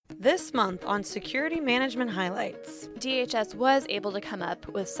This month on Security Management Highlights. DHS was able to come up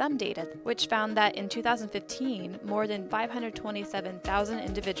with some data which found that in 2015, more than 527,000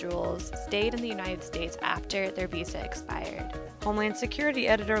 individuals stayed in the United States after their visa expired. Homeland Security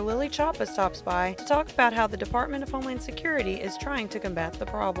editor Lily Chapa stops by to talk about how the Department of Homeland Security is trying to combat the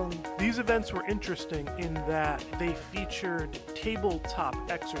problem. These events were interesting in that they featured tabletop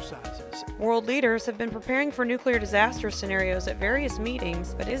exercises. World leaders have been preparing for nuclear disaster scenarios at various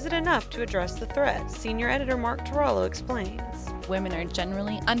meetings, but is it enough to address the threat? Senior editor Mark Tarallo explains. Women are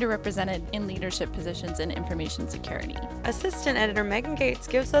generally underrepresented in leadership positions in information security. Assistant editor Megan Gates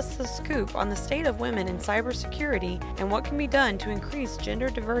gives us the scoop on the state of women in cybersecurity and what can be done to increase gender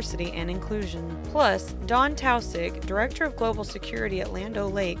diversity and inclusion. Plus, Dawn Tausig, Director of Global Security at Land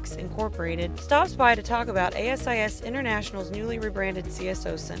O'Lakes, Incorporated, stops by to talk about ASIS International's newly rebranded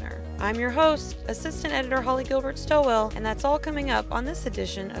CSO Center. I'm your host, Assistant Editor Holly Gilbert Stowell, and that's all coming up on this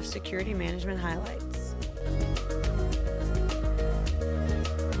edition of Security Management Highlights.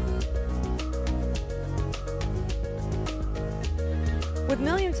 With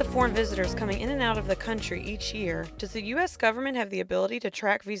millions of foreign visitors coming in and out of the country each year, does the U.S. government have the ability to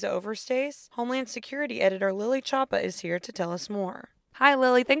track visa overstays? Homeland Security editor Lily Chapa is here to tell us more. Hi,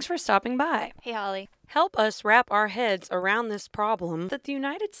 Lily. Thanks for stopping by. Hey, Holly. Help us wrap our heads around this problem that the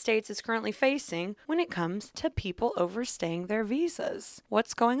United States is currently facing when it comes to people overstaying their visas.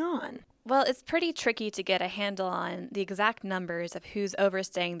 What's going on? Well, it's pretty tricky to get a handle on the exact numbers of who's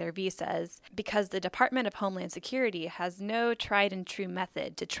overstaying their visas because the Department of Homeland Security has no tried and true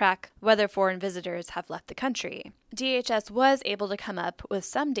method to track whether foreign visitors have left the country. DHS was able to come up with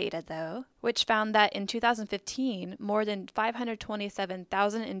some data, though, which found that in 2015, more than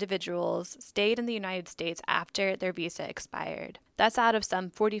 527,000 individuals stayed in the United States after their visa expired. That's out of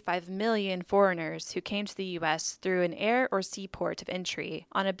some 45 million foreigners who came to the U.S. through an air or sea port of entry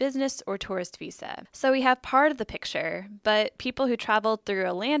on a business or tourist visa. So we have part of the picture, but people who traveled through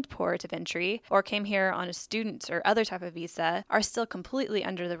a land port of entry or came here on a student or other type of visa are still completely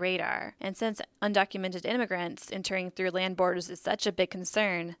under the radar. And since undocumented immigrants entering through land borders is such a big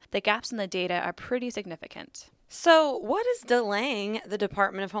concern, the gaps in the data are pretty significant. So, what is delaying the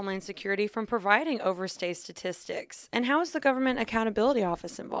Department of Homeland Security from providing overstay statistics? And how is the Government Accountability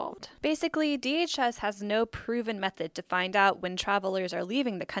Office involved? Basically, DHS has no proven method to find out when travelers are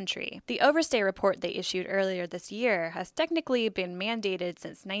leaving the country. The overstay report they issued earlier this year has technically been mandated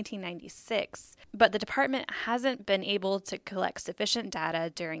since 1996, but the department hasn't been able to collect sufficient data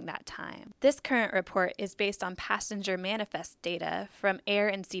during that time. This current report is based on passenger manifest data from air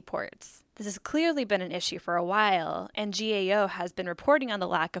and seaports. This has clearly been an issue for a while, and GAO has been reporting on the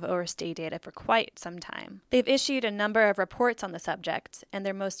lack of overstay data for quite some time. They've issued a number of reports on the subject, and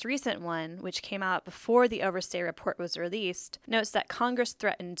their most recent one, which came out before the overstay report was released, notes that Congress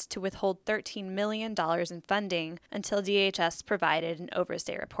threatened to withhold $13 million in funding until DHS provided an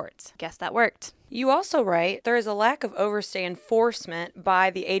overstay report. Guess that worked. You also write there is a lack of overstay enforcement by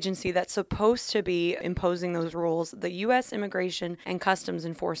the agency that's supposed to be imposing those rules, the U.S. Immigration and Customs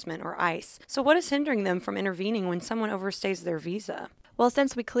Enforcement, or ICE. So what is hindering them from intervening when someone overstays their visa? Well,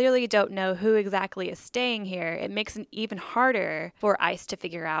 since we clearly don't know who exactly is staying here, it makes it even harder for ICE to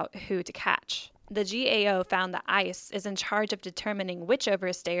figure out who to catch. The GAO found that ICE is in charge of determining which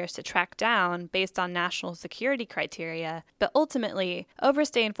overstayers to track down based on national security criteria, but ultimately,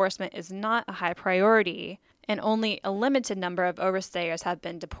 overstay enforcement is not a high priority, and only a limited number of overstayers have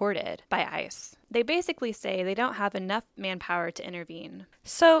been deported by ICE. They basically say they don't have enough manpower to intervene.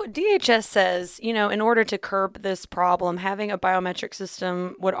 So DHS says, in order to curb this problem, having a biometric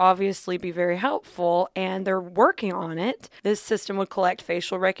system would obviously be very helpful, and they're working on it. This system would collect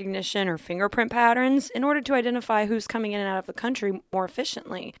facial recognition or fingerprint patterns in order to identify who's coming in and out of the country more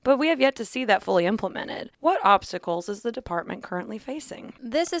efficiently. But we have yet to see that fully implemented. What obstacles is the department currently facing?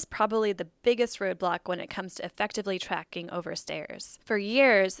 This is probably the biggest roadblock when it comes to effectively tracking overstayers. For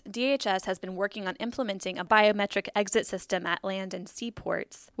years, DHS has been working on implementing a biometric exit system at land and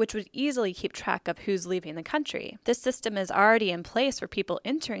seaports, which would easily keep track of who's leaving the country. This system is already in place for people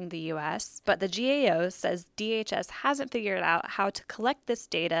entering the U.S., but the GAO says DHS hasn't figured out how to collect this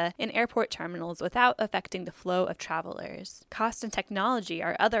data in airport terminals without affecting the flow of travelers. Cost and technology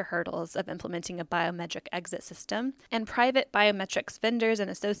are other hurdles of implementing a biometric exit system, and private biometrics vendors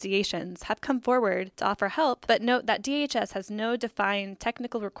and associations have come forward to offer help, but note that DHS has no defined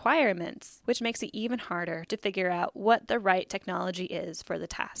technical requirements, which makes it even harder to figure out what the right technology is for the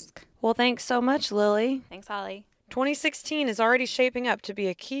task. Well, thanks so much, Lily. Thanks, Holly. 2016 is already shaping up to be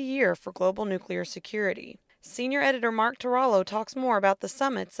a key year for global nuclear security. Senior editor Mark Tarallo talks more about the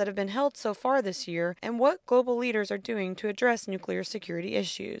summits that have been held so far this year and what global leaders are doing to address nuclear security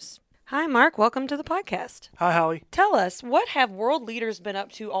issues. Hi, Mark. Welcome to the podcast. Hi, Holly. Tell us, what have world leaders been up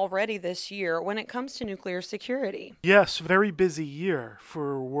to already this year when it comes to nuclear security? Yes, very busy year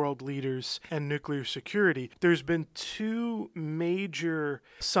for world leaders and nuclear security. There's been 2 major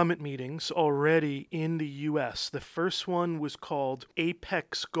summit meetings already in the U.S. The first one was called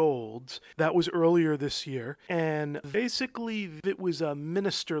Apex Gold. That was earlier this year. And basically, it was a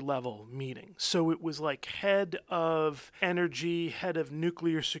minister-level meeting. So it was like head of energy, head of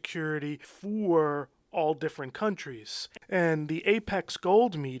nuclear security for all different countries. And the Apex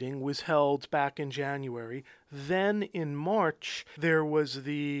Gold meeting was held back in January. Then in March, there was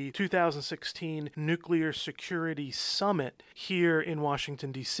the 2016 Nuclear Security Summit here in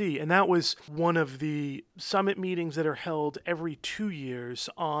Washington, D.C. And that was one of the summit meetings that are held every 2 years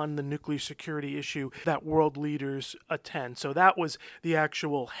on the nuclear security issue that world leaders attend. So that was the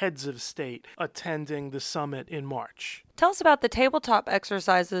actual heads of state attending the summit in March. Tell us about the tabletop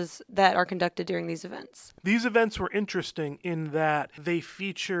exercises that are conducted during these events. These events were interesting in that they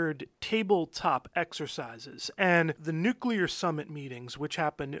featured tabletop exercises. And the nuclear summit meetings, which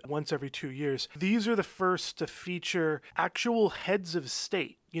happen once every 2 years, these are the first to feature actual heads of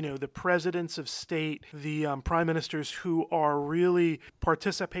state. You know, the presidents of state, the prime ministers who are really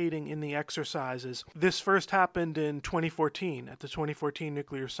participating in the exercises. This first happened in 2014 at the 2014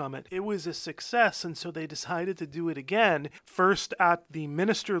 Nuclear Summit. It was a success, and so they decided to do it again, first at the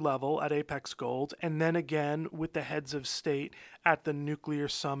minister level at Apex Gold, and then again with the heads of state at the Nuclear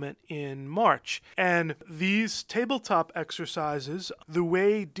Summit in March. And these tabletop exercises, the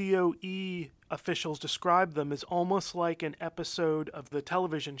way DOE officials describe them is almost like an episode of the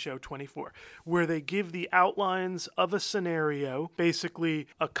television show 24, where they give the outlines of a scenario. Basically,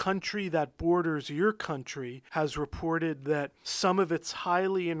 a country that borders your country has reported that some of its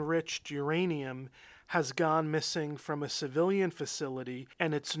highly enriched uranium has gone missing from a civilian facility,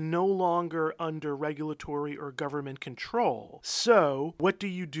 and it's no longer under regulatory or government control. So, what do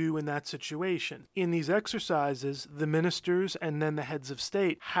you do in that situation? In these exercises, the ministers and then the heads of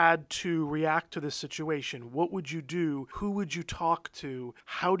state had to react to this situation. What would you do? Who would you talk to?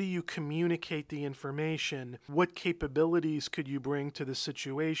 How do you communicate the information? What capabilities could you bring to the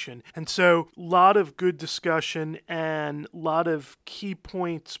situation? And so, a lot of good discussion and a lot of key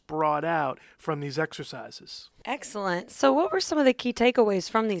points brought out from these exercises. Excellent. So what were some of the key takeaways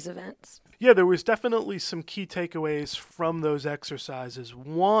from these events? Yeah, there was definitely some key takeaways from those exercises.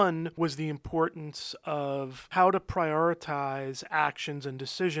 One was the importance of how to prioritize actions and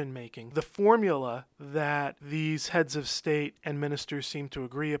decision making. The formula that these heads of state and ministers seem to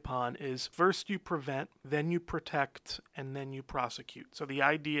agree upon is first you prevent, then you protect, and then you prosecute. So the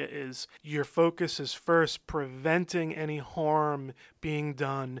idea is your focus is first preventing any harm being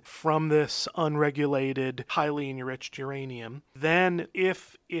done from this unregulated, highly enriched uranium. Then,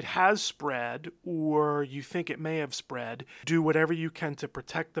 if it has spread or you think it may have spread, do whatever you can to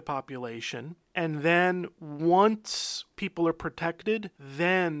protect the population. And then once people are protected,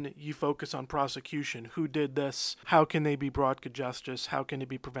 then you focus on prosecution. Who did this? How can they be brought to justice? How can it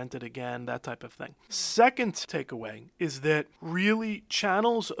be prevented again? That type of thing. Second takeaway is that really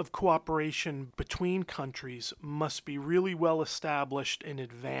channels of cooperation between countries must be really well established in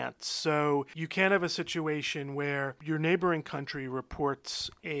advance. So you can't have a situation where your neighboring country reports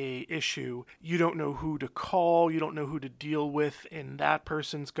a issue. You don't know who to call. You don't know who to deal with in that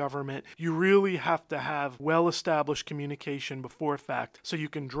person's government. You really have to have well-established communication before fact so you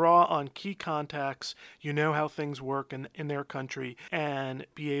can draw on key contacts, you know how things work in their country, and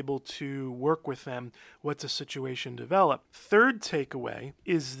be able to work with them once a situation develops. Third takeaway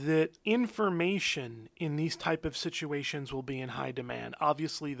is that information in these type of situations will be in high demand.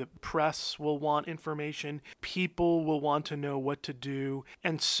 Obviously, the press will want information, people will want to know what to do,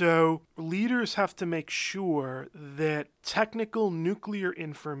 and so leaders have to make sure that technical nuclear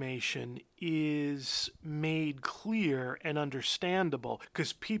information is made clear and understandable,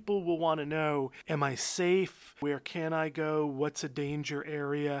 because people will want to know, am I safe? Where can I go? What's a danger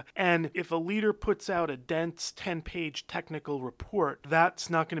area? And if a leader puts out a dense 10-page technical report,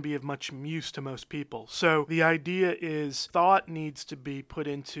 that's not going to be of much use to most people. So the idea is thought needs to be put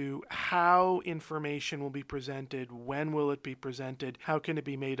into how information will be presented, when will it be presented, how can it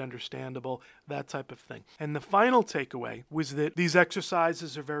be made understandable, that type of thing. And the final takeaway takeaway was that these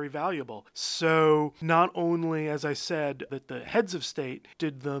exercises are very valuable. So not only, as I said, that the heads of state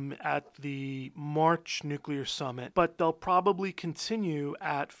did them at the March nuclear summit, but they'll probably continue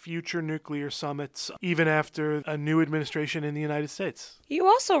at future nuclear summits even after a new administration in the United States. You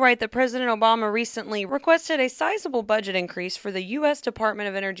also write that President Obama recently requested a sizable budget increase for the U.S. Department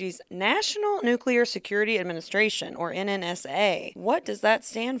of Energy's National Nuclear Security Administration, or NNSA. What does that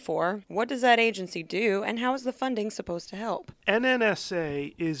stand for? What does that agency do? And how is the funding supposed to help?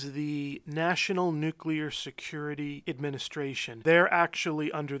 NNSA is the National Nuclear Security Administration. They're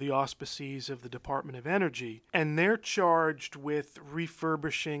actually under the auspices of the Department of Energy, and they're charged with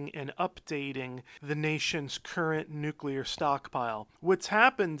refurbishing and updating the nation's current nuclear stockpile. What's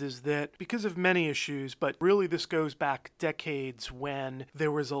happened is that because of many issues, but really this goes back decades when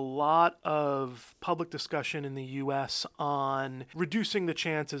there was a lot of public discussion in the U.S. on reducing the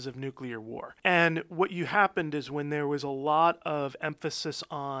chances of nuclear war. And what happened is when there was a lot of emphasis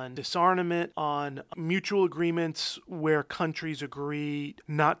on disarmament, on mutual agreements where countries agree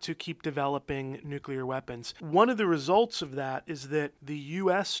not to keep developing nuclear weapons, one of the results of that is that the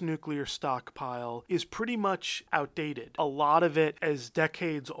U.S. nuclear stockpile is pretty much outdated. A lot of it is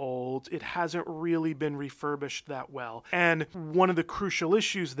decades old. It hasn't really been refurbished that well. And one of the crucial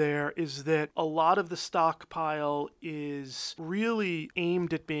issues there is that a lot of the stockpile is really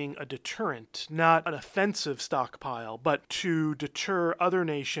aimed at being a deterrent, not an offensive stockpile, but to deter other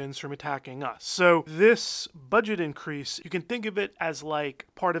nations from attacking us. So this budget increase, you can think of it as like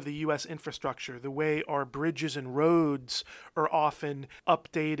part of the U.S. infrastructure, the way our bridges and roads are often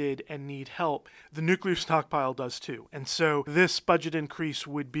updated and need help. The nuclear stockpile does too. And so this budget increase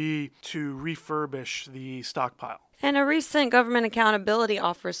would be to refurbish the stockpile. And a recent Government Accountability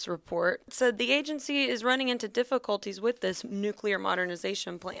Office report said the agency is running into difficulties with this nuclear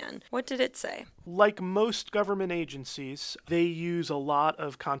modernization plan. What did it say? Like most government agencies, they use a lot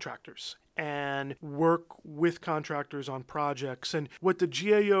of contractors and work with contractors on projects. And what the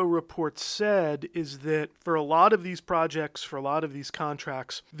GAO report said is that for a lot of these projects, for a lot of these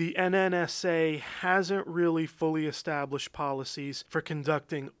contracts, the NNSA hasn't really fully established policies for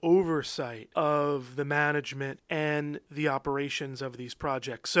conducting oversight of the management and the operations of these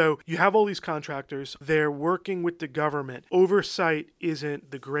projects. So you have all these contractors, they're working with the government. Oversight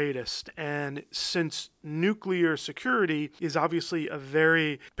isn't the greatest. And since nuclear security is obviously a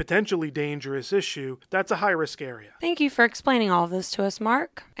very potentially dangerous issue, that's a high-risk area. Thank you for explaining all of this to us,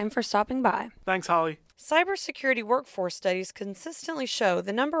 Mark, and for stopping by. Thanks, Holly. Cybersecurity workforce studies consistently show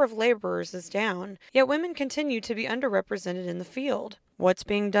the number of laborers is down, yet women continue to be underrepresented in the field. What's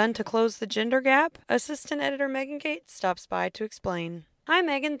being done to close the gender gap? Assistant editor Megan Gates stops by to explain. Hi,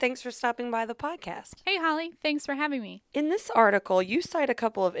 Megan. Thanks for stopping by the podcast. Hey, Holly. Thanks for having me. In this article, you cite a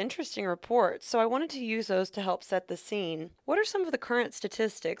couple of interesting reports, so I wanted to use those to help set the scene. What are some of the current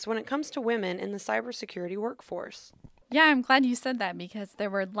statistics when it comes to women in the cybersecurity workforce? Yeah, I'm glad you said that because there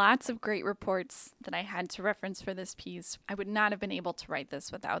were lots of great reports that I had to reference for this piece. I would not have been able to write this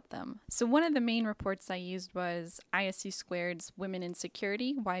without them. So one of the main reports I used was ISC Squared's Women in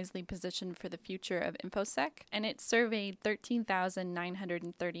Security, Wisely Positioned for the Future of InfoSec, and it surveyed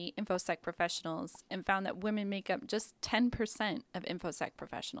 13,930 InfoSec professionals and found that women make up just 10% of InfoSec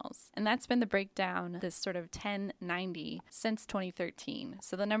professionals. And that's been the breakdown, this sort of 10-90, since 2013.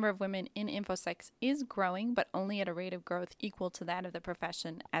 So the number of women in InfoSec is growing, but only at a rate of growth equal to that of the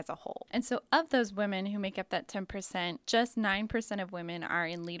profession as a whole. And so of those women who make up that 10%, just 9% of women are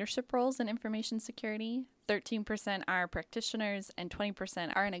in leadership roles in information security, 13% are practitioners, and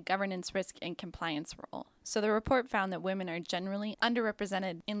 20% are in a governance, risk, and compliance role. So the report found that women are generally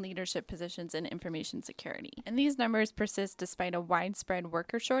underrepresented in leadership positions in information security. And these numbers persist despite a widespread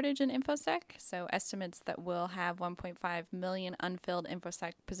worker shortage in InfoSec, so estimates that we'll have 1.5 million unfilled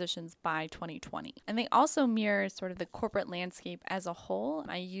InfoSec positions by 2020. And they also mirror sort of the corporate landscape as a whole.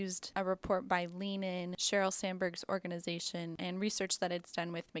 I used a report by Lean In, Sheryl Sandberg's organization, and research that it's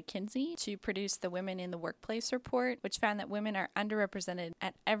done with McKinsey to produce the Women in the Workplace report, which found that women are underrepresented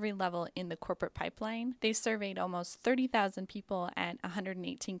at every level in the corporate pipeline. They surveyed almost 30,000 people at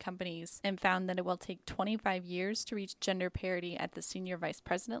 118 companies and found that it will take 25 years to reach gender parity at the senior vice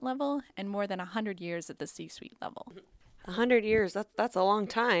president level and more than 100 years at the C-suite level. 100 years, that's a long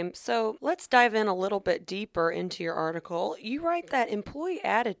time. So let's dive in a little bit deeper into your article. You write that employee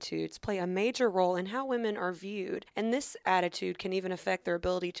attitudes play a major role in how women are viewed, and this attitude can even affect their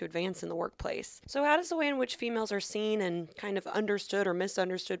ability to advance in the workplace. So how does the way in which females are seen and kind of understood or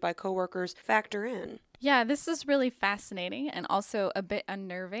misunderstood by coworkers factor in? Yeah, this is really fascinating and also a bit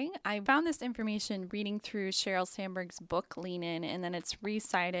unnerving. I found this information reading through Sheryl Sandberg's book, Lean In, and then it's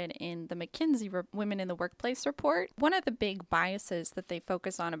recited in the McKinsey Women in the Workplace report. One of the big biases that they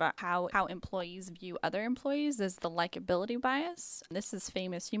focus on about how employees view other employees is the likability bias. This is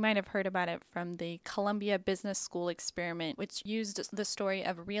famous. You might have heard about it from the Columbia Business School experiment, which used the story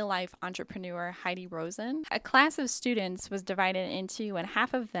of real-life entrepreneur Heidi Rosen. A class of students was divided into, and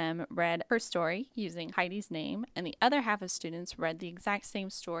half of them read her story using Heidi's name, and the other half of students read the exact same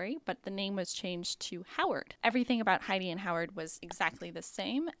story, but the name was changed to Howard. Everything about Heidi and Howard was exactly the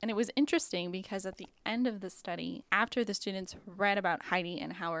same, and it was interesting because at the end of the study, after the students read about Heidi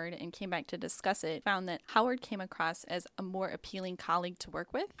and Howard and came back to discuss it, found that Howard came across as a more appealing colleague to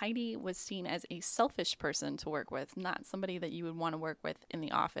work with. Heidi was seen as a selfish person to work with, not somebody that you would want to work with in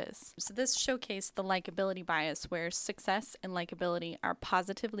the office. So this showcased the likability bias, where success and likability are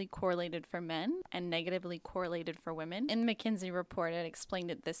positively correlated for men and negatively correlated for women. In the McKinsey report, it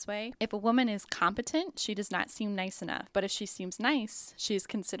explained it this way: if a woman is competent, she does not seem nice enough, but if she seems nice, she is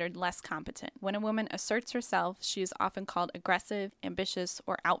considered less competent. When a woman asserts herself, she is often called aggressive, ambitious,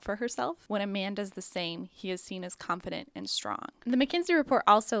 or out for herself. When a man does the same, he is seen as confident and strong. The McKinsey report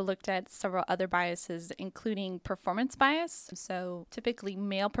also looked at several other biases, including performance bias. So typically,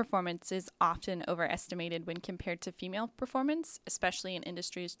 male performance is often overestimated when compared to female performance, especially in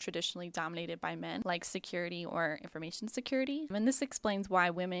industries traditionally dominated by men, like security or information security. And this explains why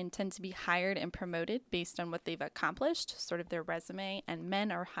women tend to be hired and promoted based on what they've accomplished, sort of their resume, and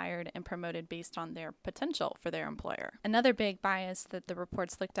men are hired and promoted based on their potential for their employer. Another big bias that the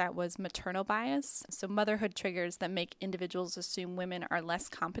reports looked at was maternal bias. So motherhood triggers that make individuals assume women are less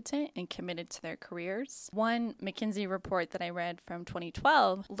competent and committed to their careers. One McKinsey report that I read from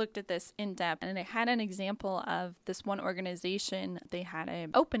 2012 looked at this in depth, and it had an example of this one organization. They had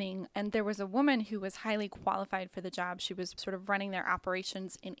an opening, and there was a woman who was highly qualified for the job. She was sort of running their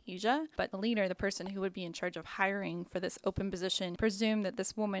operations in Asia, but the leader, the person who would be in charge of hiring for this open position, presumed that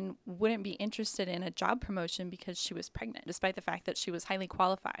this woman wouldn't be interested in a job promotion because she was pregnant, despite the fact that she was highly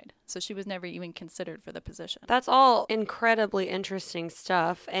qualified. So she was never even considered for the position. That's all incredibly interesting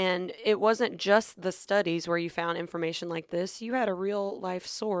stuff. And it wasn't just the studies where you found information like this. You had a real life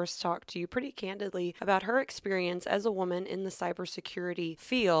source talk to you pretty candidly about her experience as a woman in the cybersecurity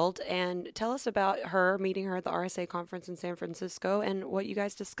field. And tell us about her, meeting her at the RSA conference in San Francisco, and what you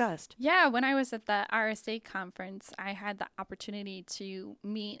guys discussed. Yeah, when I was at the RSA conference, I had the opportunity to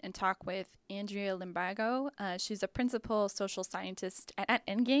meet and talk with Andrea Limbago. She's a principal social scientist at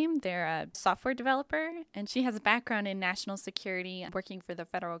Endgame. They're a software developer, and she has a background in national security, working for the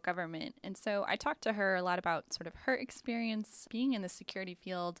federal government. And so I talked to her a lot about sort of her experience being in the security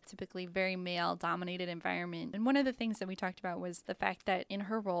field, typically very male-dominated environment. And one of the things that we talked about was the fact that in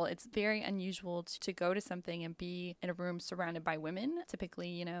her role, it's very unusual to go to something and be in a room surrounded by women. Typically,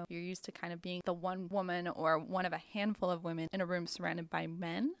 you're used to kind of being the one woman or one of a handful of women in a room surrounded by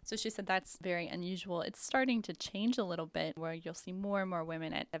men. So she said that's very unusual. It's starting to change a little bit, where you'll see more and more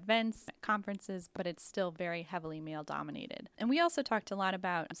women at events, at conferences, but it's still very heavily male dominated. And we also talked a lot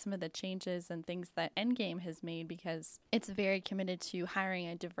about some of the changes and things that Endgame has made, because it's very committed to hiring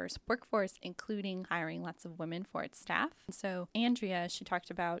a diverse workforce, including hiring lots of women for its staff. And so Andrea, she talked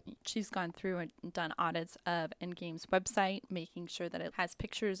about, she's gone through and done audits of Endgame's website, making sure that it has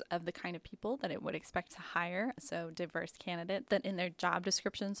pictures of the kind of people that it would expect to hire, so diverse candidate, that in their job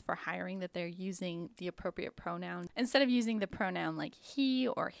descriptions for hiring that they're using the appropriate pronoun. Instead of using the pronoun like he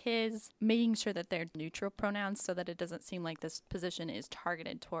or his, making sure that they're neutral pronouns so that it doesn't seem like this position is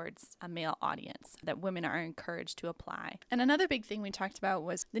targeted towards a male audience, that women are encouraged to apply. And another big thing we talked about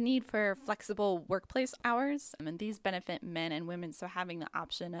was the need for flexible workplace hours, and these benefit men and women. So having the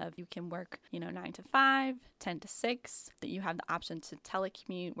option of you can work, 9 to 5, 10 to 6, that you have the option to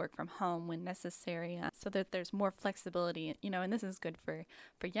telecommute, work from home when necessary, so that there's more flexibility, and this is good for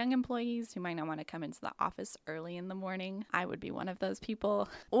young employees who might not want to come into the office early in the morning. I would be one of those people.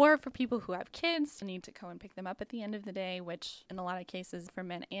 Or for people who have kids and need to go and pick them up at the end of the day, which in a lot of cases for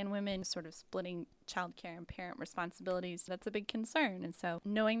men and women, sort of splitting childcare and parent responsibilities, that's a big concern. And so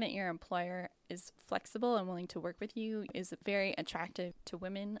knowing that your employer is flexible and willing to work with you is very attractive to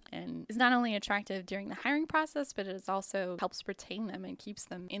women, and is not only attractive during the hiring process, but it also helps retain them and keeps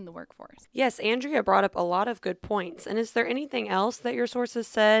them in the workforce. Yes, Andrea brought up a lot of good points. And is there anything else that your sources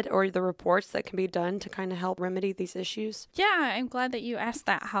said, or the reports, that can be done to kind of help remedy these issues? Yeah, I'm glad that you asked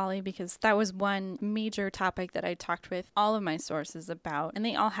that, Holly, because that was one major topic that I talked with all of my sources about, and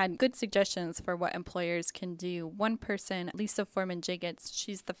they all had good suggestions for what employers can do. One person, Lisa Foreman-Jacobs,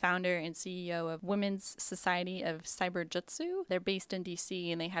 she's the founder and CEO of Women's Society of Cyberjutsu. They're based in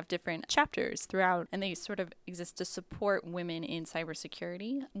DC and they have different chapters throughout, and they sort of exist to support women in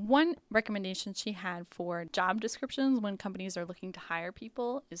cybersecurity. One recommendation she had for job descriptions when companies are looking to hire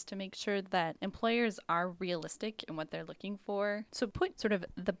people is to make sure that employers are realistic in what they're looking for. So put sort of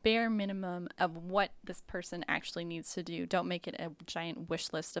the bare minimum of what this person actually needs to do. Don't make it a giant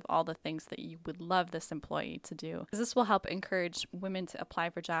wish list of all the things that you would love this employee to do. This will help encourage women to apply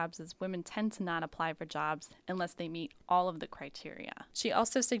for jobs, as women tend to not apply for jobs unless they meet all of the criteria. She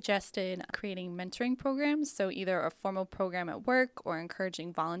also suggested creating mentoring programs, so either a formal program at work or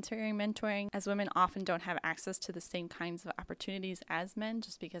encouraging voluntary mentoring, as women often don't have access to the same kinds of opportunities as men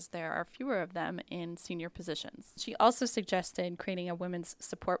just because there are fewer of them in senior positions. She also suggested creating a women's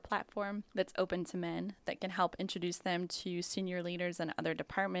support platform that's open to men that can help introduce them to senior leaders and other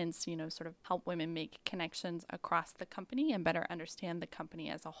departments, sort of help women make connections across the company and better understand the company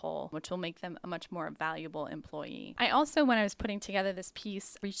as a whole, which will make them a much more valuable employee. I also, when I was putting together this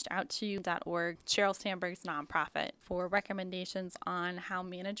piece, reached out to .org, Sheryl Sandberg's nonprofit, for recommendations on how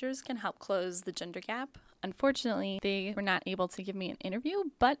managers can help close the gender gap. Unfortunately, they were not able to give me an interview,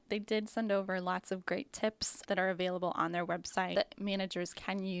 but they did send over lots of great tips that are available on their website that managers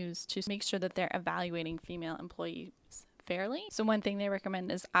can use to make sure that they're evaluating female employees fairly. So one thing they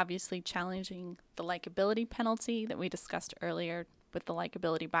recommend is obviously challenging the likability penalty that we discussed earlier with the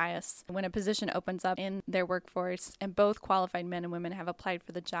likability bias. When a position opens up in their workforce and both qualified men and women have applied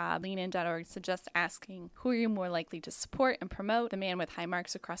for the job, LeanIn.org suggests asking, who are you more likely to support and promote, the man with high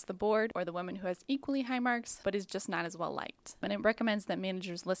marks across the board or the woman who has equally high marks but is just not as well liked? And it recommends that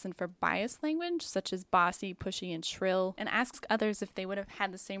managers listen for biased language such as bossy, pushy, and shrill, and asks others if they would have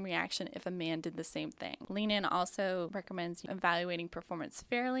had the same reaction if a man did the same thing. LeanIn also recommends evaluating performance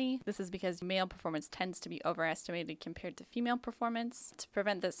fairly. This is because male performance tends to be overestimated compared to female performance. To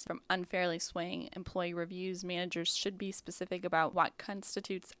prevent this from unfairly swaying employee reviews, managers should be specific about what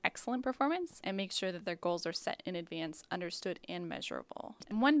constitutes excellent performance and make sure that their goals are set in advance, understood, and measurable.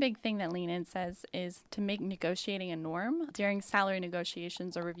 And one big thing that LeanIn says is to make negotiating a norm. During salary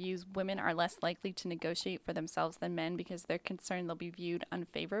negotiations or reviews, women are less likely to negotiate for themselves than men because they're concerned they'll be viewed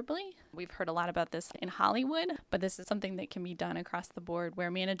unfavorably. We've heard a lot about this in Hollywood, but this is something that can be done across the board, where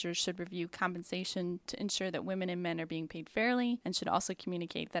managers should review compensation to ensure that women and men are being paid fairly, and should also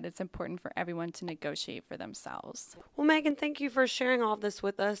communicate that it's important for everyone to negotiate for themselves. Well, Megan, thank you for sharing all of this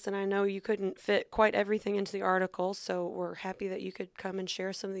with us, and I know you couldn't fit quite everything into the article, so we're happy that you could come and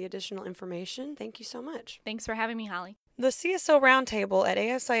share some of the additional information. Thank you so much. Thanks for having me, Holly. The CSO Roundtable at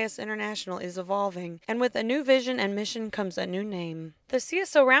ASIS International is evolving, and with a new vision and mission comes a new name. The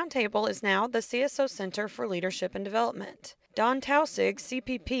CSO Roundtable is now the CSO Center for Leadership and Development. Don Tausig,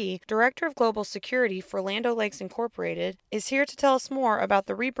 CPP, Director of Global Security for Land O'Lakes Incorporated, is here to tell us more about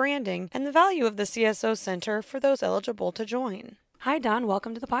the rebranding and the value of the CSO Center for those eligible to join. Hi, Don.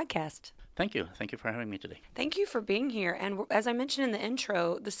 Welcome to the podcast. Thank you. Thank you for having me today. Thank you for being here. And as I mentioned in the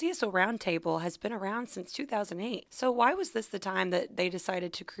intro, the CSO Roundtable has been around since 2008. So why was this the time that they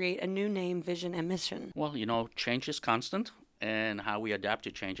decided to create a new name, vision, and mission? Well, change is constant, and how we adapt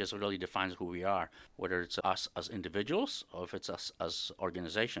to changes really defines who we are, whether it's us as individuals or if it's us as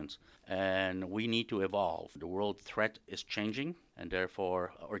organizations. And we need to evolve. The world threat is changing, and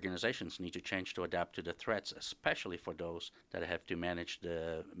therefore organizations need to change to adapt to the threats, especially for those that have to manage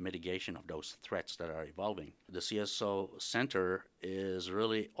the mitigation of those threats that are evolving. The CSO Center is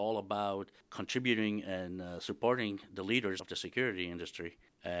really all about contributing and supporting the leaders of the security industry.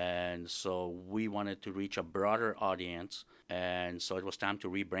 And so we wanted to reach a broader audience, and so it was time to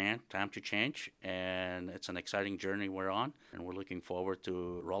rebrand, time to change, and it's an exciting journey we're on, and we're looking forward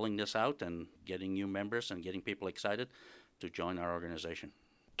to rolling this out and getting new members and getting people excited to join our organization.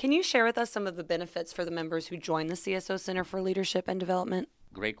 Can you share with us some of the benefits for the members who join the CSO Center for Leadership and Development?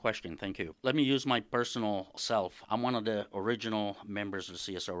 Great question. Thank you. Let me use my personal self. I'm one of the original members of the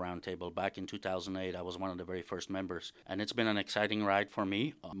CSO Roundtable. Back in 2008, I was one of the very first members, and it's been an exciting ride for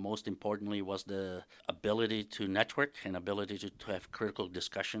me. Most importantly was the ability to network and ability to have critical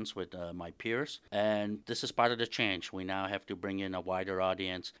discussions with my peers. And this is part of the change. We now have to bring in a wider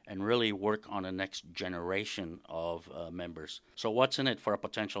audience and really work on the next generation of members. So what's in it for a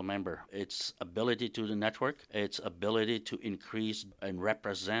potential member? It's ability to the network. It's ability to increase and represent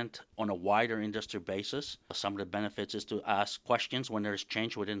on a wider industry basis. Some of the benefits is to ask questions when there's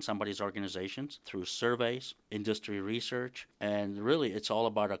change within somebody's organizations through surveys, industry research, and really it's all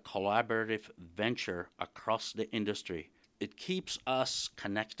about a collaborative venture across the industry It keeps us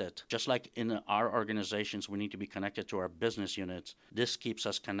connected. Just like in our organizations, we need to be connected to our business units. This keeps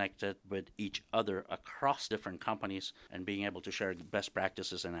us connected with each other across different companies and being able to share best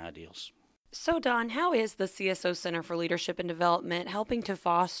practices and ideals. So, Don, how is the CSO Center for Leadership and Development helping to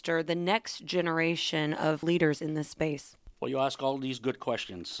foster the next generation of leaders in this space? Well, you ask all these good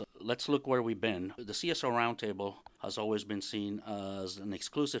questions. Let's look where we've been. The CSO Roundtable has always been seen as an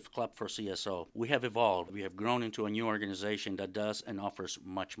exclusive club for CSO. We have evolved. We have grown into a new organization that does and offers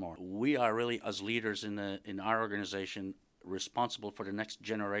much more. We are really, as leaders in our organization, responsible for the next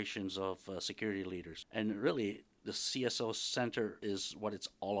generations of security leaders. And really, the CSO Center is what it's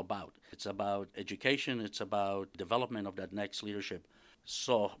all about. It's about education. It's about development of that next leadership.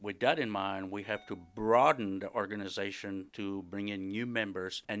 So with that in mind, we have to broaden the organization to bring in new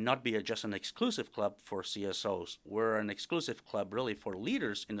members and not be just an exclusive club for CSOs. We're an exclusive club really for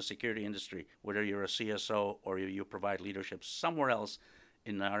leaders in the security industry, whether you're a CSO or you provide leadership somewhere else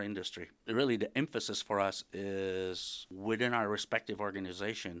in our industry. Really, the emphasis for us is within our respective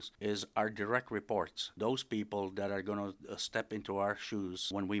organizations is our direct reports, those people that are going to step into our shoes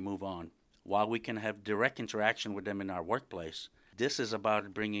when we move on. While we can have direct interaction with them in our workplace, this is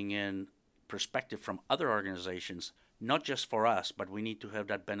about bringing in perspective from other organizations, not just for us, but we need to have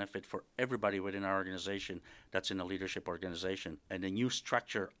that benefit for everybody within our organization that's in a leadership organization. And the new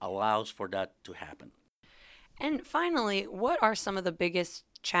structure allows for that to happen. And finally, what are some of the biggest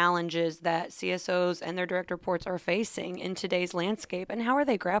challenges that CSOs and their direct reports are facing in today's landscape, and how are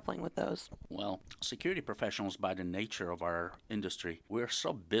they grappling with those? Well, security professionals, by the nature of our industry, we're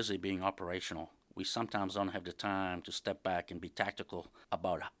so busy being operational. We sometimes don't have the time to step back and be tactical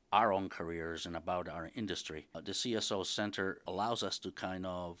about our own careers and about our industry. The CSO Center allows us to kind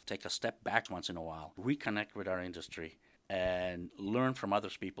of take a step back once in a while, reconnect with our industry, and learn from other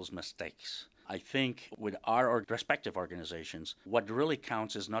people's mistakes. I think with our respective organizations, what really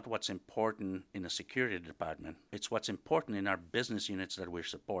counts is not what's important in the security department. It's what's important in our business units that we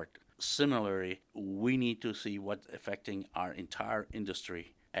support. Similarly, we need to see what's affecting our entire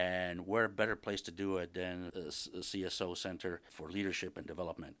industry, and we're a better place to do it than a CSO Center for Leadership and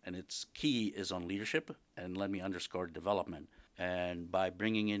Development. And its key is on leadership, and let me underscore development. And by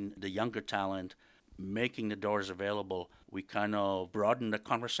bringing in the younger talent, making the doors available, we kind of broaden the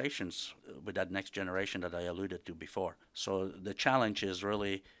conversations with that next generation that I alluded to before. So the challenge is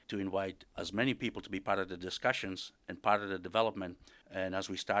really to invite as many people to be part of the discussions and part of the development. And as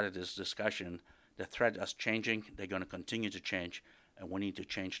we started this discussion, the threat is changing. They're going to continue to change, and we need to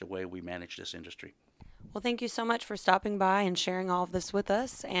change the way we manage this industry. Well, thank you so much for stopping by and sharing all of this with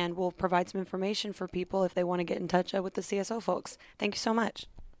us, and we'll provide some information for people if they want to get in touch with the CSO folks. Thank you so much.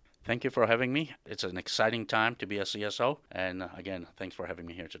 Thank you for having me. It's an exciting time to be a CSO. And again, thanks for having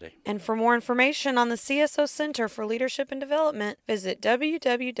me here today. And for more information on the CSO Center for Leadership and Development, visit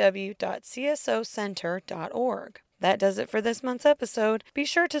www.csocenter.org. That does it for this month's episode. Be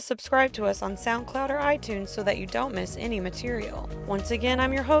sure to subscribe to us on SoundCloud or iTunes so that you don't miss any material. Once again,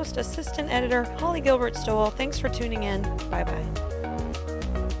 I'm your host, Assistant Editor Holly Gilbert Stowell. Thanks for tuning in. Bye-bye.